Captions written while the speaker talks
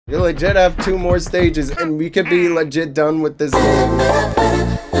You legit have 2 more stages, and we could be legit done with this game.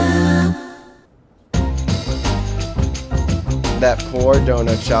 That poor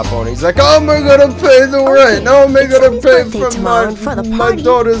donut shop owner. He's like, "Oh, am I gonna pay the rent? Oh, am I gonna pay for my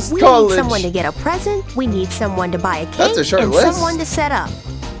daughter's college?" We need someone to get a present. We need someone to buy a cake. That's a short and list. Someone to set up.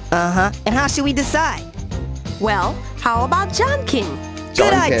 And how should we decide? Well, how about John King?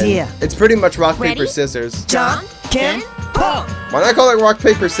 Good idea. It's pretty much rock, Ready? paper, scissors. John, Ken, Paul. Why not call it rock,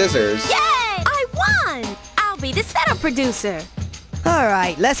 paper, scissors? Yay! I won! I'll be the setup producer. All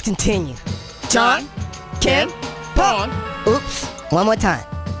right, let's continue. John, Ken, Paul. Oops, one more time.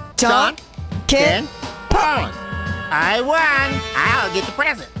 John, Ken, Paul. I won. I'll get the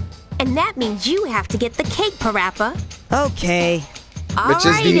present. And that means you have to get the cake, Parappa. Okay. Which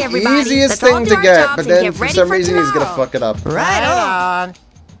is the easiest thing to get, but then for some reason he's gonna fuck it up. Right on.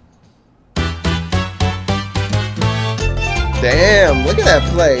 Damn, look at that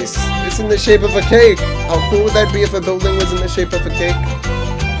place. It's in the shape of a cake. How cool would that be if a building was in the shape of a cake?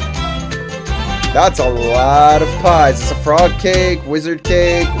 That's a lot of pies. It's a frog cake, wizard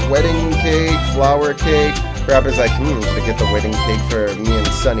cake, wedding cake, flower cake. Parappa's like, should I get the wedding cake for me and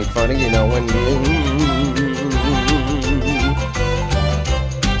Sunny Funny? You know, when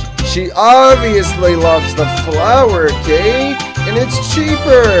she obviously loves the flower cake, and it's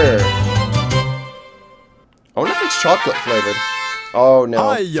cheaper. I wonder if it's chocolate flavored. Oh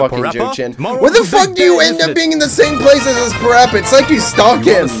no, fucking Joe-chin. Where the fuck do you end up being in the same place as Parappa? It's like you stalk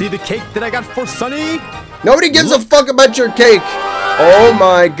him. See the cake that I got for Sunny? Nobody gives a fuck about your cake. Oh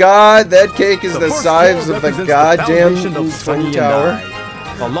my god, that cake is the size of the goddamn Twin Tower.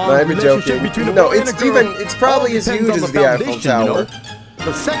 Not even joking. No, it's probably as huge as the Eiffel Tower.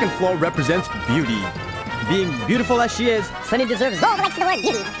 The second floor represents beauty. Being beautiful as she is, Sunny deserves it. Oh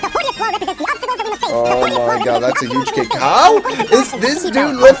my god, that's a huge cake. How is this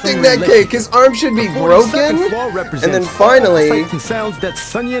dude lifting that cake? His arm should be broken. And then finally, sounds that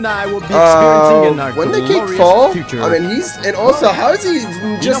Sunny and I will be experiencing in our when the cake fall, I mean, and also, how is he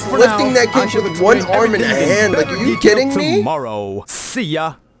just lifting that cake with one arm and a hand? Like, are you kidding me? Tomorrow. See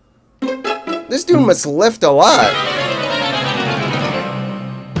ya. This dude must lift a lot.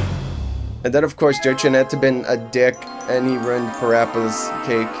 And then, of course, Joe-chin had to been a dick, and he ruined Parappa's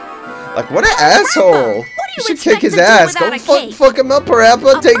cake. Like, what an asshole! You should kick his ass. Go fuck him up,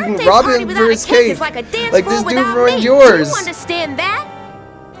 Parappa. Rob him for his cake. Like this dude ruined yours. Do you understand that?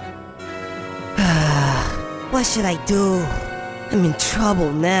 What should I do? I'm in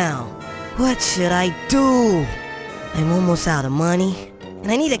trouble now. What should I do? I'm almost out of money,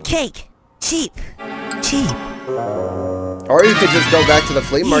 and I need a cake. Cheap. Or you could just go back to the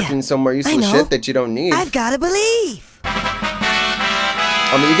flea market and somewhere useless shit that you don't need. I've gotta believe.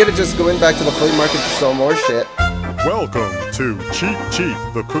 I mean, you gotta just go back to the flea market to sell more shit. Welcome to Cheap,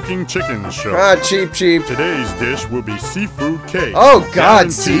 the cooking chicken show. Ah, cheap. Today's dish will be seafood cake. Oh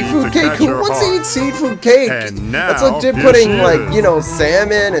god, seafood cake? Who wants to eat seafood cake? And now, that's legit putting, like, you know,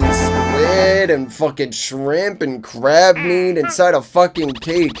 salmon and squid and fucking shrimp and crab meat inside a fucking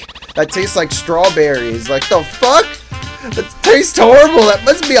cake that tastes like strawberries. Like, the fuck? That tastes horrible. That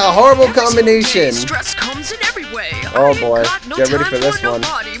must be a horrible combination. Stress comes in every way. Oh boy, get ready for this one.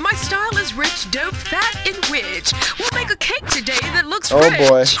 My style is rich, dope, fat, and rich. We'll make a cake today that looks rich. Oh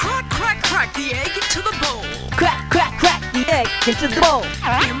boy. Crack the egg into the bowl. Crack the egg into the bowl.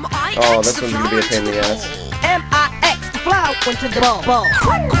 Oh, this one's gonna be a pain in the ass. M-I-X, the flour into the bowl.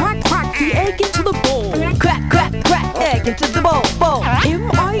 Crack the egg into the bowl. Crack egg into the bowl.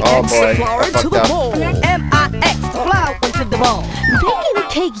 M-I-X, the flour into the bowl. M-I-X, the flour into the bowl. Baking a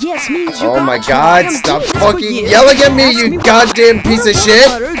cake, yes, means you oh my god, stop fucking yelling at me, you goddamn piece of shit!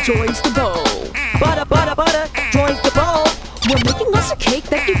 Butter joins the bowl. Butter joins the bowl. We're making us a cake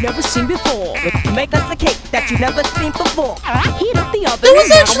that you've never seen before. Make us a cake that you've never seen before. Heat up the oven. That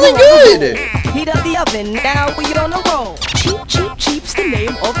was actually good! Heat up the oven, now we're on a roll. Cheap's the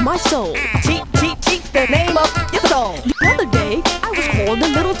name of my soul. Cheap's the name of your soul. The other day, I was called a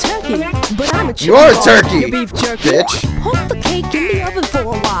little turkey, but I'm a chicken. You're a turkey, beef jerky. bitch. Put the cake in the oven for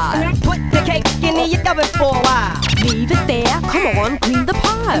a while. Put the cake in the oven for a while. Leave it there, come on, clean the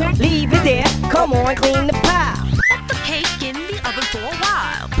pile. Leave it there, come on, clean the pile. Put the cake in the oven for a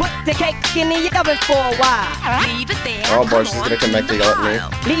while. Put the cake in the oven for a while. Leave it there, oh boy, she's gonna come back to yell at me.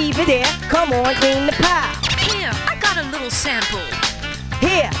 Leave it there, come on, clean the pile. Here, I got a little sample.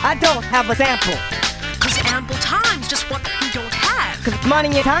 Here, I don't have a sample. Cause ample time's just what we don't have. Cause money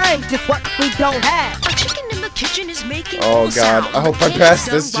and time's just what we don't have. A chicken in the kitchen is making oh god, I hope I pass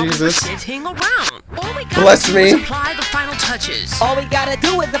this, Jesus. Around. All we gotta Bless do me. is apply the final touches. All we gotta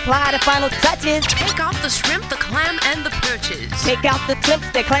do is apply the final touches. Take off the shrimp, the clam, and the perches. Take out the shrimp,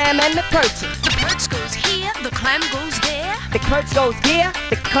 the clam, and the perches. The perch goes here, the clam goes there. The perch goes here,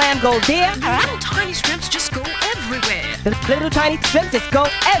 the clam goes there. The little tiny shrimps just go everywhere. The little tiny shrimp just go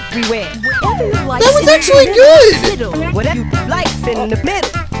everywhere. Whatever you like. That was actually good. Whatever you like's in the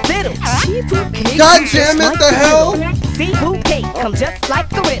middle. Middle. Seafood cake. God damn it, the hell? Seafood cake comes just like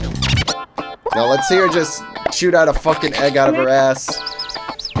the riddle. Now let's see her just shoot out a fucking egg out of her ass.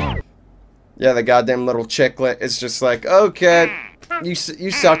 Yeah, the goddamn little chicklet is just like, okay, you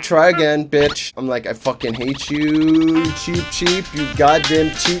suck, try again, bitch. I'm like, I fucking hate you, cheap, you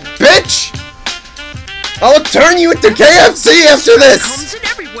goddamn cheap bitch! I'll turn you into KFC after this! Comes in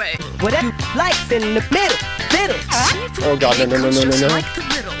every way. Whatever you like's in the middle. Middle. Seafood Oh god, cake no. comes just like the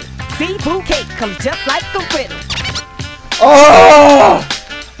riddle. Seafood cake comes just like the riddle. Oh!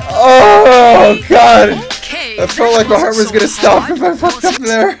 Oh god! Okay, I felt like my heart was gonna stop if I fucked up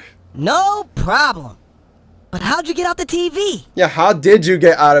there. No problem. But how'd you get out the TV? Yeah, how did you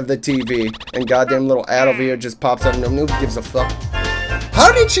get out of the TV? And goddamn little ad over here just pops up and nobody gives a fuck.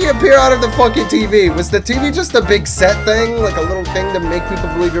 How did she appear out of the fucking TV? Was the TV just a big set thing? Like a little thing to make people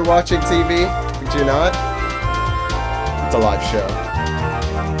believe you're watching TV? But you're not? It's a live show.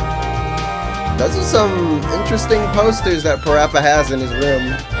 Those are some interesting posters that Parappa has in his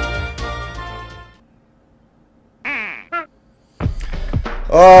room.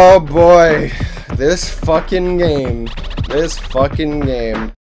 Oh boy. This fucking game.